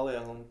pilsētai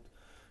paliela, un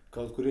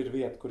kaut kur ir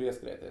vieta, kur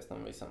ieskrieties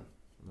tam visam.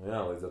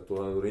 Jā, līdz ar to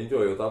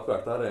riņķojot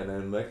apkārt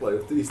arēnai un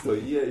meklējot īsto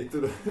ieeju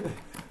tur.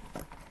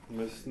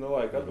 Mēs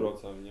nelaik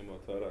atbraucām,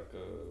 ņemot vērā,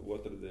 ka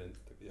otrdien,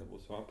 ja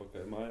būs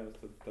apakaļ mājās,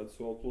 tad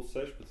soli plus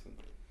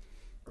 16.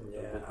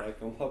 Jā. Tā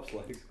laikam labs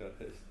laiks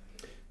kādreiz.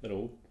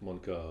 Man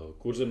kā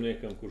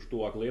kurzemniekam, kurš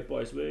tuvāk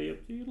Liepājas vēja,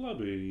 ir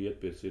labi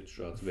iet pie citu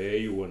šāds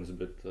vējonis,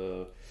 bet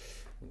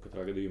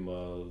katrā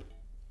gadījumā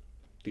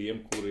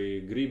tiem,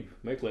 kuri grib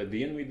meklēt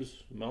dienvidus,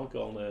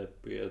 Melnkalnē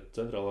pie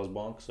centrālās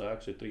bankas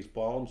ēkas ir 3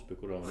 palmas, pie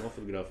kurām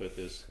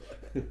nofotografēties.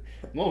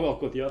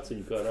 Novelkot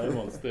jaciņu, kā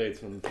Raimonds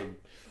teica, un tad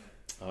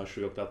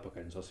šujokt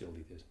atpakaļ un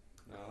sasildīties.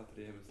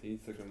 Ātri iemest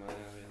Instagramā,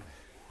 jā.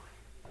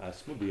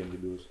 Esmu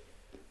dienvidos.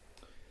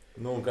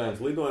 Nu, un kā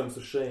jums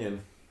lidojums uz šejienu?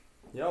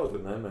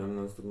 Jautri, ne?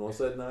 Mēs tur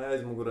nosēdināja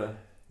aizmugurē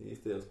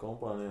īstajās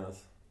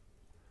kompānijās.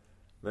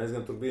 Mēs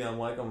gan tur bijām,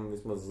 laikam,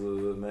 vismaz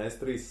mēs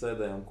 3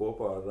 sēdējām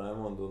kopā ar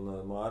Raimondu un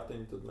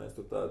Mārtiņu, tad mēs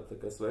tur tā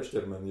kā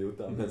svešķermeni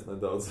jūtāmies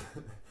nedaudz.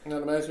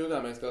 Jā, mēs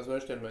jūtāmies kā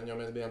svešķermeni, jo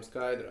mēs bijām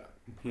skaidrā.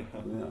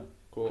 Jā.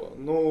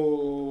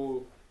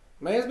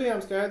 Mēs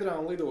bijām skaidrā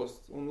un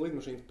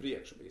lidmašīnas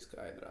priekša bija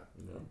skaidrā.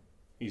 Jā.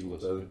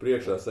 Izlasa. Tad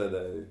priekšā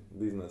sēdēja,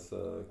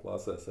 biznesa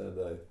klasē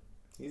sēdēja,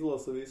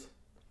 izlasa visu.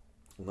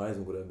 Un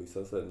aizmugurē bija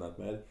sasēdināti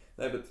mēģi.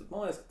 Nē, bet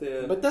man liekas,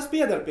 ka Bet tas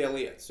piedar pie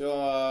lietas, jo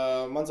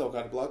man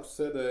savukārt blakus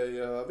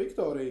sēdēja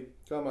Viktorija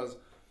Kamaz.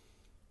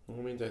 Un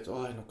viņa teica,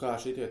 nu kā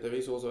šitie te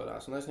visi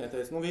uzvarās. Un es viņai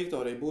teicu,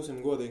 Viktorija,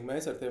 būsim godīgi,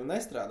 mēs ar tevi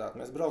nestrādāt,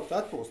 mēs braukt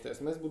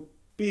atpūsties, mēs būtu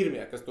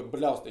pirmie, kas tur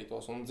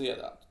bļaustītos un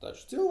dziedātu.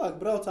 Taču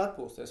cilvēki brauc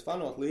atpūsties,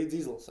 fanot līdz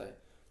izlasē.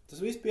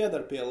 Tas viss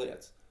piedar pie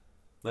lietas.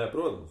 Nē,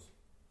 protams,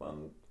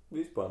 man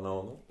vispār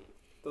nav,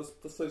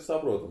 tas ir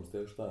saprotams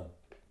tieši tā.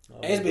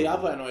 Es biju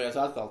apvainojies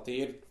atkal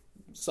tīri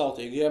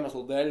sautīgu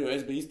iemeslu dēļ, jo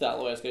es biju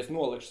iztēlojies, ka es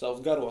nolikšu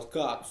savus garos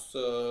kātus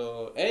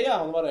ejā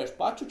un varēšu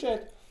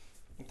pačučēt.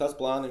 Tas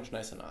plāniņš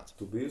nesanāca.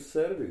 Tu biji uz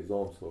Serbiju uz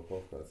Olimpisko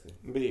kvalifikāciju?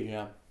 Biju,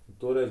 jā.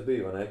 Toreiz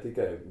bija, vai ne?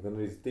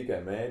 Tikai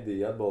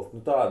mēdīji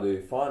atbalsta. Tādi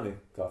fani,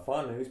 kā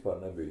fani vispār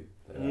nebija.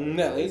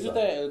 Nē,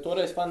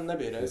 toreiz fani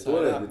nebija reizē. Es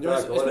Toreiz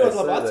ļoti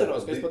labi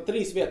atceros, ka es pat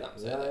 3 vietām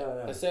sēdēju.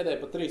 Jā. Es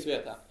sēdēju pat 3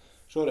 vietām.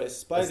 Šoreiz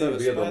Es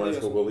arī iedomājos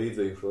kaut ko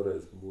līdzīgu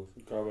šoreiz, ka būs.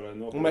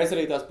 Un mēs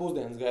arī tās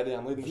pusdienas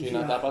gaidījām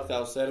lidmašīnā, tāpat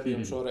kā uz Serbiju,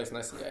 un šoreiz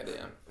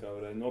nesagaidījām. Kā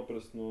varēja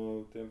noprast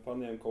no tiem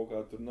faniem kaut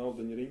kā tur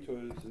naudaņa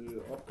riņķojas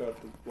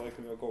apkārt, tad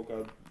laikam jau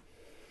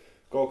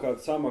kaut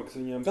kāda samaksa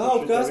viņiem.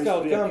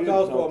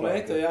 Kaut ko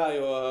meta, jā,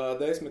 jo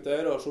 10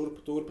 eiro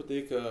šurpa turpa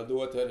tika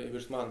dot arī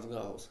virs manas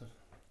galvas.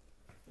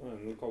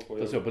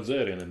 Tas jau pat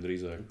dzērieniem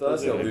drīzāk.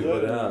 Tas jau bija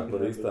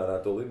par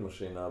iztērēto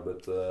lidmašīnā,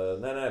 bet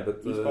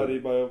bet...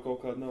 Vispārībā jau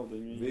kaut kāda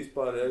naudiņa.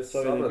 Vispār, ja es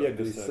sapratu,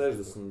 bija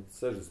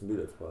 60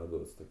 biļetes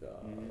pārdotas, tā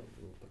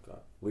kā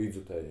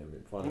līdzutējiem.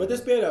 Bet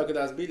es pieļauju, ka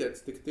tās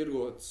biļetes tika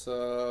tirgotas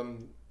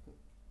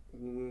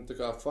tā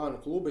kā fanu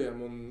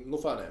klubiem un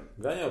faniem.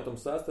 Gan jau tam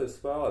 6.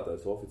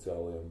 spēlētājs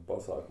oficiālajiem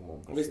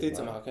pasākumam.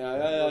 Visticamāk, jā,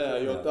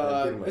 jo tā...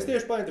 Es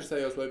tieši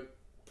painteresējos, vai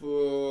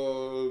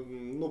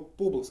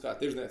publiskā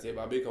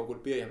tirzniecībā bija kaut kur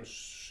pieejams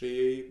šī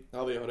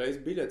avio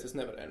reizes biļetes, es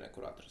nevarēju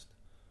nekur atrast.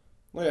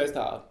 Ja es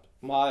tā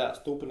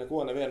mājās tupi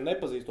nevienu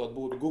nepazīstot,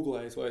 būtu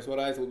googlējis, vai es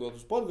varu aizlidot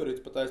uz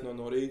Podgoricu, pat aizno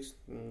no Rīgas,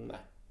 ne.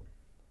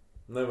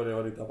 Nevar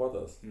jau arī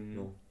tāpatās.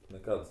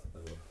 Nekāds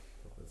nevar.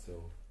 Tāpēc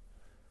jau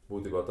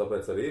būtībā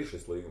tāpēc arī ir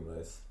šis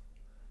līgumreizes.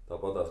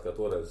 Tāpatās kā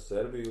toreiz uz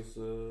Serbiju,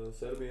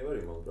 Serbija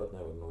arī, manuprāt,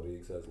 nevar no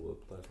Rīgas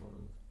aizlidot pat aizno.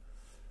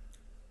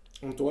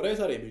 Un toreiz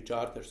arī bija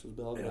čārters uz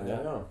Belgradu.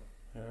 Jā.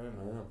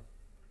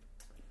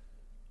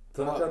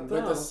 Bet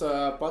tas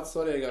pats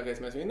svarīgākais,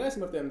 mēs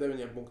vinnēsim ar tiem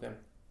 9 punktiem.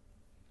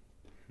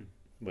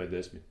 Vai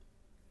 10?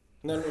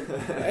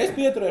 Es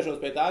pieturēšos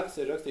pie tā, kas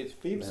ir rakstīts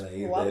FIBS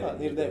lapā.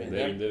 Ir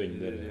 9.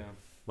 9.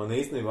 Man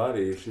īstenībā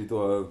arī šito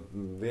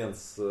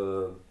viens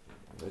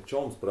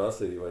čoms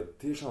prasīja, vai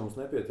tiešām mums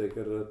nepietiek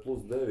ar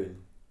 +9.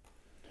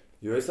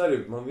 Jo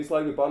man visu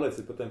laiku bija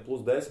pārliecība par tiem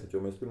 +10, jo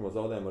mēs pirmo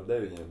zaudējām ar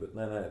 9, bet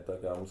nē, tā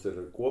kā mums ir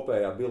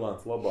kopējā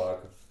bilants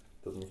labāka,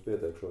 tad mums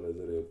pietiek šoreiz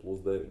arī ar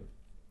 +9.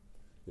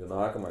 Jo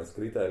nākamais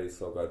kritērijs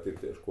savukārt ir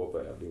tieši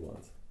kopējā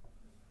bilants.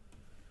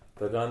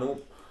 Tā kā,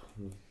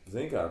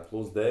 zin kā,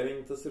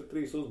 +9 tas ir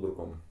 3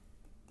 uzbrukumi.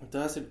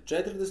 Tās ir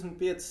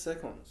 45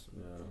 sekundes.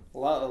 Jā.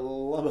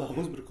 Labā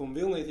uzbrukuma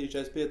vilnītī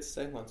 45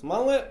 sekundes.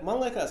 Man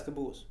liekas, ka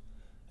būs.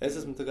 Es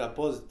esmu tā kā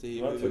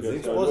pozitīvā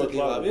vilnīša.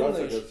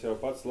 Vecākais jau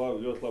pats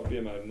ļoti labi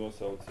piemēru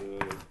nosauc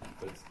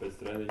pēc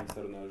treniņa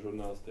sarunā ar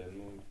žurnālistiem.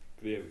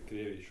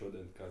 Krievija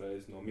šodien kā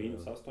reiz no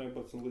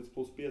 -18 līdz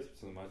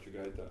 +15 maču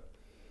gaitā.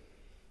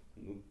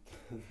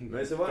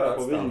 Mēs jau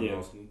vairāk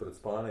stāvām pret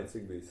Spāniju,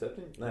 cik bija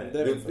 7? Nē,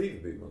 22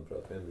 bija,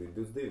 manuprāt, vien bija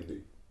 22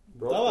 bija.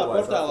 Tavā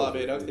portālā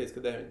bija rakstīts,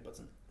 ka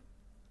 19.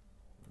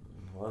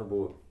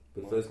 Varbūt,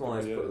 bet es, man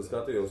liekas,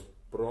 skatījos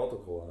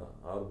protokolā,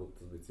 varbūt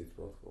tas bija cits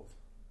protokols.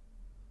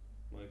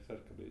 Man liekas,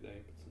 ka bija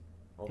 19.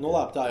 Okay.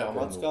 Labi, tā jau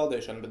matu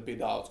skaldīšana, bet bija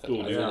daudz.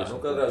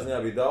 Katrā ziņā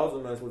bija daudz,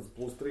 un mēs līdz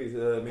 +3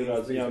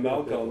 -3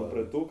 Melkalnu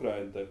pret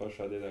Ukrainu tajā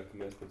pašā dienā, kad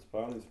mēs pret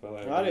Spāniju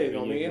spēlējām. Arī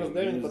no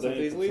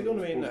 -19 izlīd un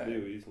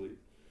vinnēja.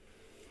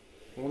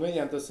 Un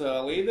viņam tas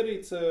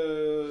līderīts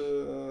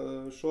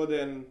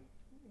šodien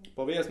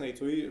pa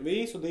viesnīcu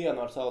visu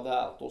dienu ar savu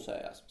dēlu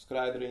tusējās,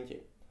 skraida riņķī.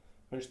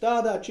 Viņš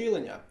tādā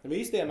čiliņā,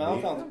 visi tie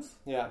Melkalni,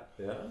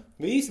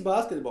 visi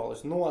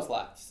basketbolisti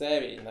noslēgti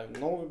sevi,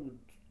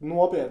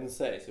 nopietni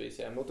sejas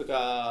visiem, tā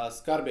kā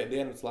skarbie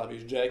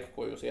Dienvidslāvijas džeki,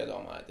 ko jūs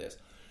iedomājaties.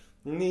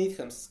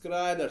 Nīthams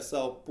skraida ar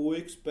savu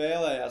puiku,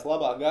 spēlējās,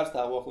 labā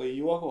garstāvoklī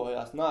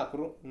jokojās,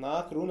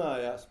 nāk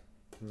runājās.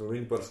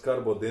 Viņi par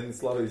skarbo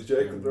Dienvidslāvijas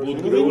džeku.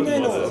 Viņi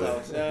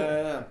nenosauks,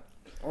 jā.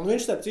 Un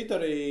viņš, starp citu,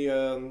 arī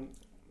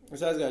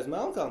es aizgāju uz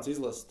Melnkalnes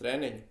izlases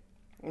treniņu.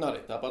 Un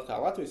arī tāpat kā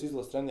Latvijas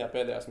izlases treniņā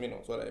pēdējās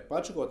minūtes varēja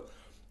pačakot.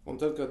 Un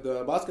tad, kad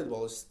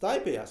basketbolists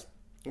staipījās,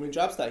 viņš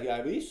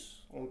apstaigāja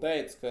visus un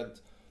teica, ka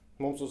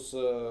mums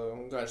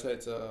kā viņš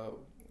teica,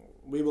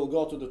 we will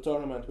go to the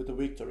tournament with a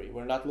victory,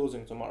 we're not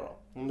losing tomorrow.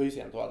 Un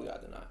visiem to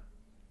atgādināja.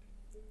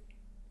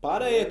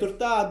 Pārējie tur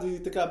tādi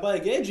tā kā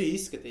baigi edži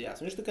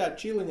izskatījās. Viņš tā kā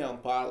čiliņā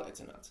un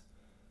pārliecināts.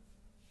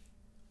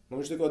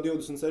 Viņš tikko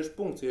 26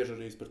 punktus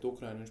iežarījis pret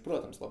Ukrainu. Viņš,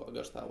 protams, labāk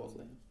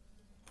garstāvoklī.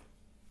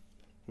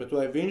 Bet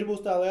vai viņš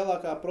būs tā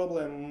lielākā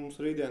problēma mums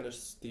rītdien,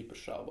 es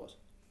tīpaši šaubos.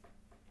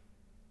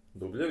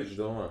 Dubļevičs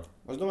domā?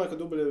 Es domāju, ka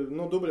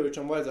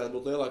Dubļevičam vajadzētu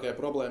būt lielākajai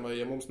problēmai,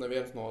 ja mums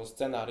neviens no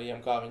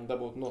scenārijiem, kā viņi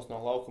dabūt no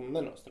laukuma,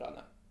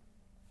 nenostrādā.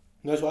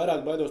 Es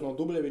vairāk baidos no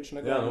Dubļeviča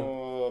nekā no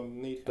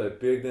Nīthama. Tā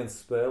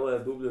piekdienas spēlē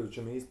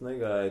Dubļevičam īsti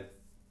negāja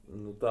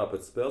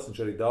tāpēc spēles, viņš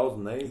arī daudz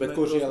neizmet. Bet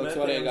kurš ieliks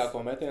svarīgāko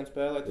metienu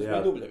spēlē, tas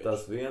bija Dubļevičs.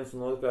 Tas viens,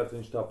 un otrkārt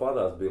viņš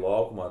tāpatās bija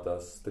laukumā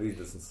tās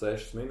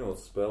 36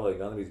 minūtes,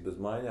 spēlēja gandrīz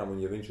bez maiņām, un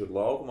ja viņš ir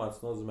laukumā,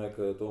 tas nozīmē,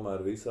 ka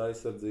tomēr visa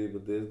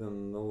aizsardzība diezgan,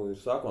 ir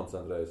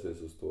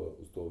sakoncentrējusies uz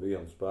to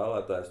vienu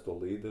spēlētāju, uz to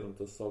līderi, un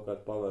tas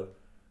savukārt paver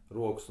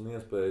rokas un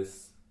iespējas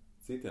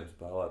citiem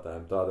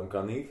spēlētājiem, tādam kā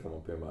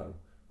Nīthamam, piemēram,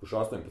 kurš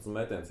 18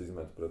 metienus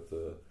izmet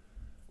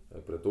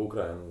pret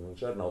Ukrainu.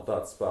 Viņš arī nav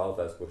tāds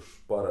spēlētājs, kurš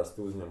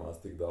parasti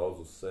uzņemās tik daudz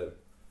uz sevi.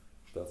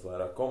 Viņš tāds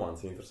vairāk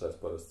komandas interesēs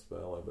parasti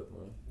spēlē, bet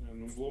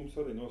Blums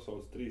arī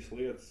nosauc 3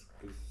 lietas,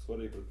 kas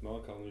svarīgi pret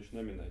Melkalnu. Viņš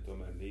neminēja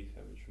tomēr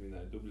Nīthamu, viņš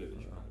minēja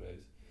Dubļeviču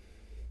reizi.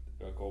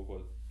 Tā kā kaut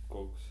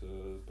kas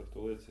par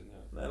to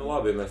liecina. Nē,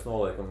 labi, ja mēs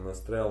noliekam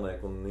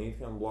Strēlnieku un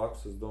Nīthamu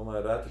blakus, es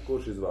domāju, reti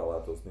kurš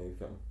izvēlētos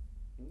Nīthamu.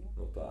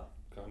 Tā.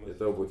 Ja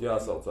tev būtu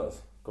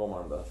jāsaucās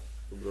komandās,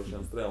 tu droši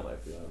vien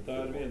Strēlnieku.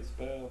 Tā ir viena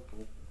spēle.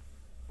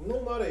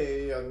 Arī,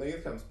 ja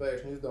Nīthams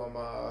pēkšņi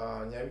izdomā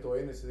ņemt to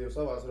iniciatīvu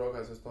savās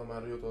rokās, es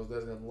tomēr jūtos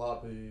diezgan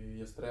labi,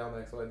 ja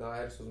Strēlnieks vai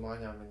Dairis uz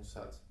mājām viņu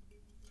sēdz.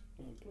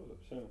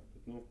 Protams, jā.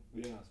 Bet,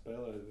 vienā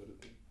spēlē var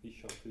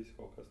izšaut visu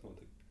kaut kas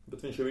notikt.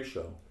 Bet viņš jau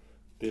izšauj.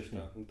 Tieši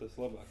tā, un tas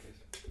labākais.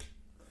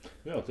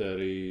 Jā, te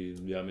arī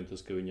jāmin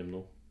tas, ka viņam,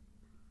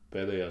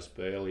 pēdējā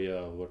spēlē,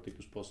 var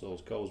tikt uz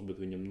pasaules kausa,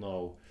 bet viņam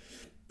nav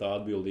tā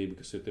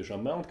atbildība, kas ir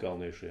tiešām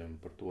melnkalniešiem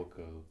par to,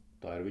 ka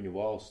tā ir viņu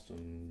valsts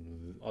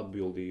un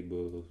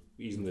atbildība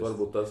iznest.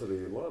 Varbūt tas arī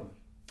ir labi.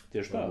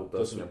 Tieši tā.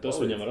 Tas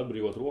viņam var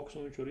atbrīvot rokas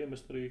un viņš var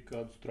iemest arī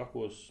kādus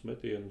trakos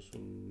metienus.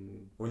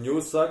 Un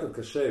jūs sakat,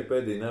 ka šeit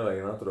pēdī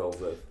nevajag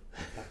naturalizēt?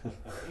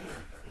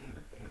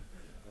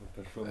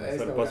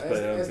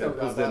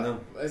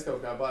 Es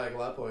kaut kā baigi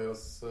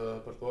lepojos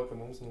par to,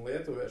 ka mums un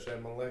lietuviešiem,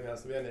 man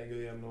liekas,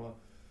 vienīgajiem no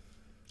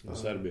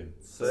Serbiem.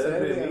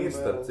 Serbiem ir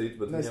starp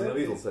citu, bet viņam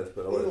nav izlasēs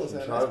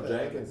spēlēšana. Šārs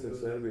Dženkins ir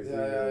Serbijas.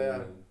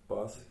 Jā.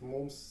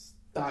 Mums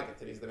tagad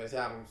ir izdevies,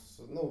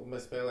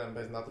 mēs spēlējam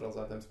bez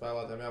naturalizētiem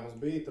spēlētājiem,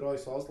 mums bija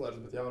Trojs Oslers,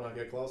 bet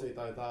jaunākie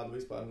klausītāji tādu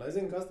vispār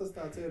nezin, kas tas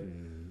tāds ir.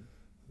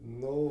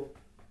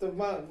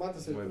 Man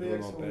tas ir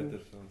prieks.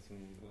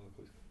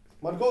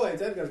 Man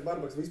kolēģis Edgars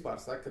Barbaks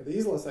vispār saka, ka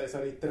izlasēs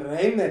arī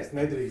treneris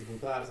nedrīkst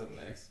būt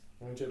ārzemnieks.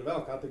 Viņš ir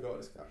vēl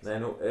kategoriskāks. Nē,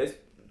 es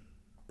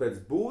pēc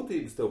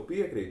būtības tev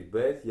piekrīt,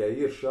 bet ja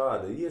ir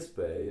šāda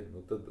iespēja,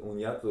 nu tad, un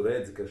ja tu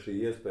redzi, ka šī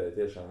iespēja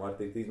tiešām var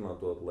tikt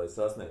izmantot, lai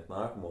sasniegtu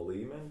nākamo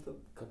līmeni, tad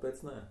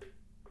kāpēc nē?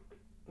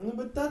 Nu,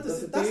 bet tas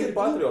ir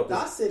patriotisks.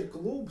 Tas ir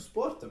klubu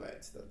sporta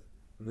veids tad.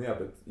 Nu jā,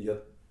 bet ja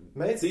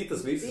Mēs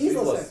citas visas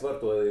izlases var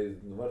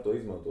to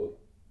izmantot.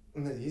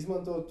 Ne,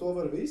 izmantot to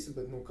var visi,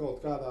 bet nu,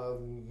 kaut kad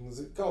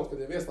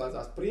jau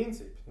ieslēdzās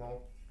principi.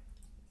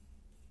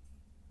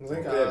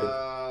 Zin, kā,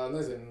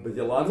 nezinu, bet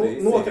ja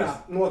Latvija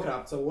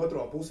nokrāpt savu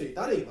otro pusīti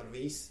arī var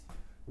visi.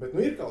 Bet nu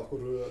ir kaut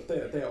kur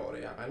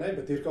teorijā, vai ne?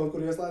 Bet ir kaut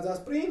kur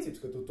ieslēdzās princips,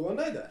 ka tu to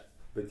nedari.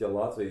 Bet ja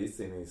Latvija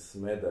izcīnīs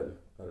medaļu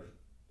ar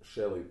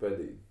Šeliju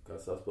Pediju, kā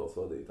saspēles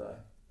vadītāju,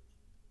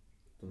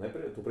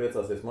 tu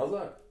priecāsies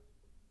mazāk?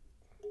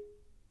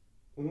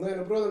 Nē,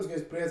 nu, protams, ka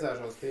es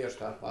priecāšos tieši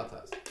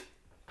tāpatās.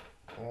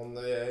 Un,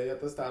 ja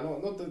tas tā,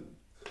 tad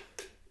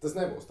tas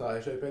nebūs tā,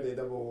 ja šeit pēdī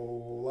dabū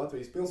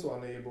Latvijas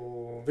pilsonību,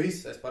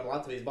 viss es par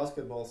Latvijas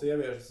basketbola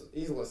sieviešu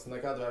izlases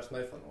nekad vairs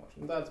nefanošu.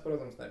 Nu, tāds,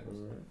 protams, nebūs.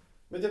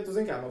 Bet, ja tu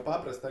zini, kā man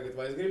paprast tagad,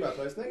 vai es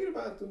gribētu, vai es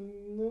negribētu,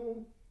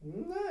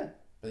 nē.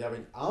 Ja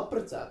viņi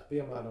apprecētu,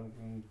 piemēram,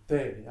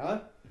 tevi, ja?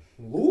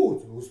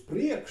 Lūdzu, uz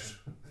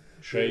priekšu.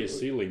 Šeja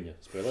Siliņa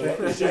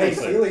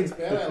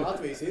spēlē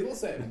Latvijas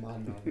izlasē,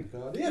 man nav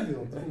nekāda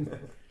iebilduma.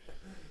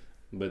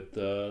 Bet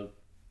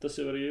tas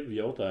jau arī ir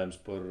jautājums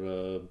par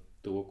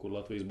to, kur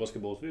Latvijas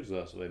basketbols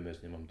virzās, vai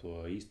mēs ņemam to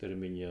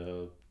īstermiņa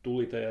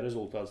tūlītējā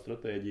rezultātu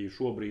stratēģiju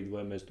šobrīd,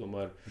 vai mēs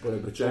tomēr...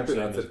 Bet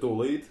čempionāts ir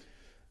tūlīt,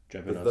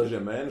 pēc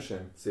dažiem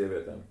mēnešiem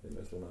sievietēm, ja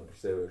mēs runājam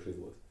par sieviešu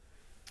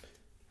izlasi.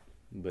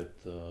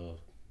 Bet,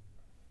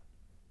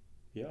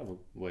 jā,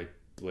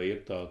 vai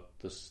ir tā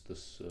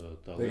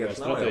lielā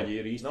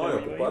stratēģija ir īstermiņa? Nav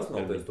jau, ka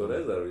pasmelties to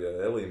rezervu, ja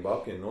Elīna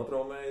Babkina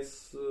notraumējas,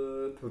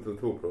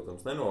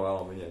 protams,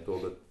 nenovēlam viņai to,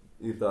 bet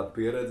ir tāda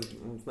pieredze.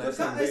 Es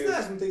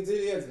neesmu tik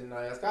dziļi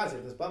iedziļinājās. Kāds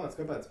ir tas pamats,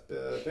 kāpēc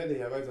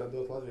pēdējā vajadzētu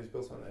dot Latvijas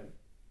pilsonību?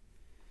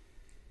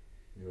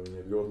 Jo viņi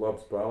ir ļoti labi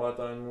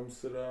spēlētāji, un mums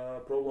ir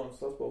problēmas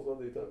saspēles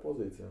vadītāja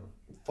pozīcijā.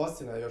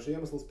 Fascinējoši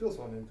iemesls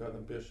pilsonību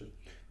kādam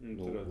piešķirt.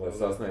 Lai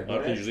sasniegtu.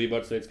 Artiņš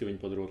Zībārds teica, ka viņi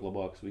padarot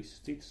labākus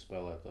visus citus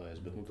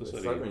spēlētājus, bet tas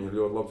arī... Viņi ir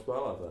ļoti labi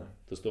spēlētāji.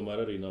 Tas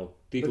tomēr arī nav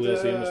tik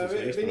liels iemesls,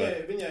 ka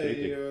izturētu viņai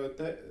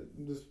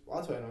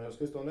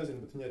atvainojos, ka es to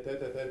nezinu, bet viņai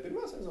TTT ir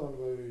pirmā sezona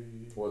vai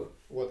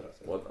otrā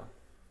sezona? Otrā.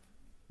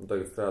 Un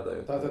tagad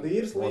strādājot. Tātad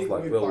īres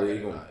līguma ir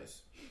pagarinājusi.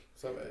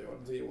 Savējo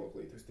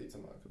dzīvoklīt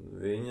visticamāk.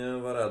 Viņa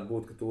varētu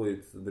būt, ka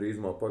tūlīt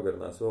drīzumā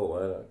pagarinās vēl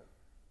vairāk.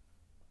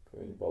 Ka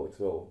viņa paliks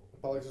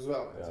uz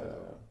vēl. Jā.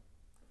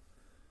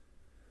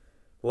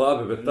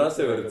 Labi, bet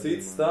tas jau ir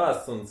cits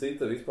stāsts un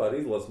cita vispār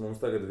izlasa.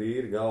 Mums tagad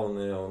vīri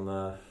galvenie un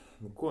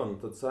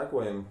tad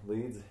sekojam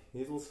līdzi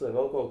izlasē.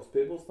 Vēl kaut kas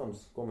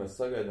piebilstams, ko mēs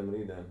sagaidām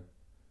rītdien?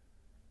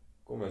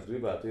 Ko mēs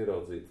gribētu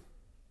ieraudzīt?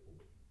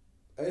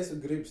 Es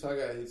gribu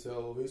sagaidīt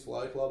jau visu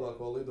laiku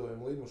labāko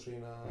lidojumu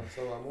lidmašīnā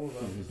savā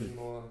mūžā.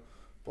 No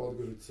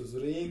Podgoricas uz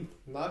Rīgu,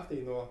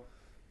 naktī no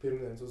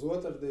pirmdienas uz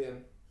otrdienu.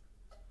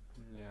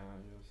 Jā,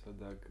 jo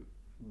sadāk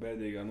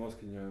bēdīgā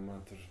noskaņojumā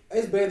tur.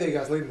 Es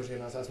bēdīgās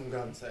lidmašīnās esmu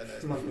gan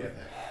sēdējis, man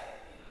pietiek.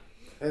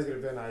 Es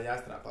gribu vienā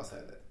jāstrā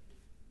pasēdēt.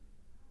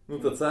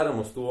 Tad ceram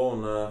uz to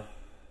un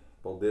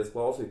paldies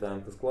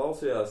klausītājiem, kas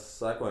klausījās.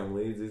 Sekojam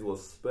līdzi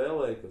izlases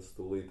spēlē, kas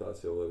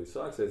tūlītās jau arī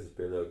sāksies. Es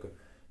pieļauju, ka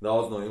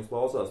daudz no jums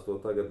klausās to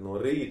tagad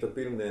no rīta,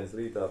 pirmdienas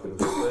rītā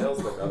pirms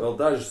spēles, tā kā vēl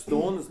dažas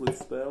stundas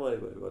līdz spēlē,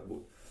 vai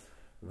varbūt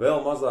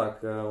vēl mazāk,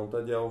 un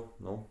tad jau,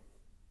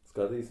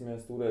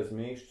 skatīsimies, turēsim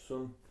īkšķus,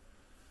 un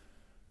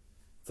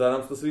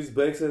cerams, tas viss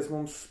beigsies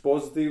mums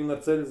pozitīvi un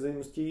ar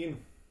ceļzīmu uz Ķīnu.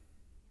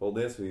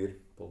 Paldies, vīri,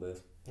 paldies.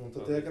 Un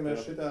tad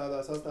tiekamies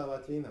šitādā sastāvā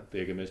Ķīnā.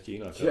 Tiekamies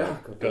Ķīnā,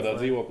 kādā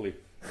dzīvoklī.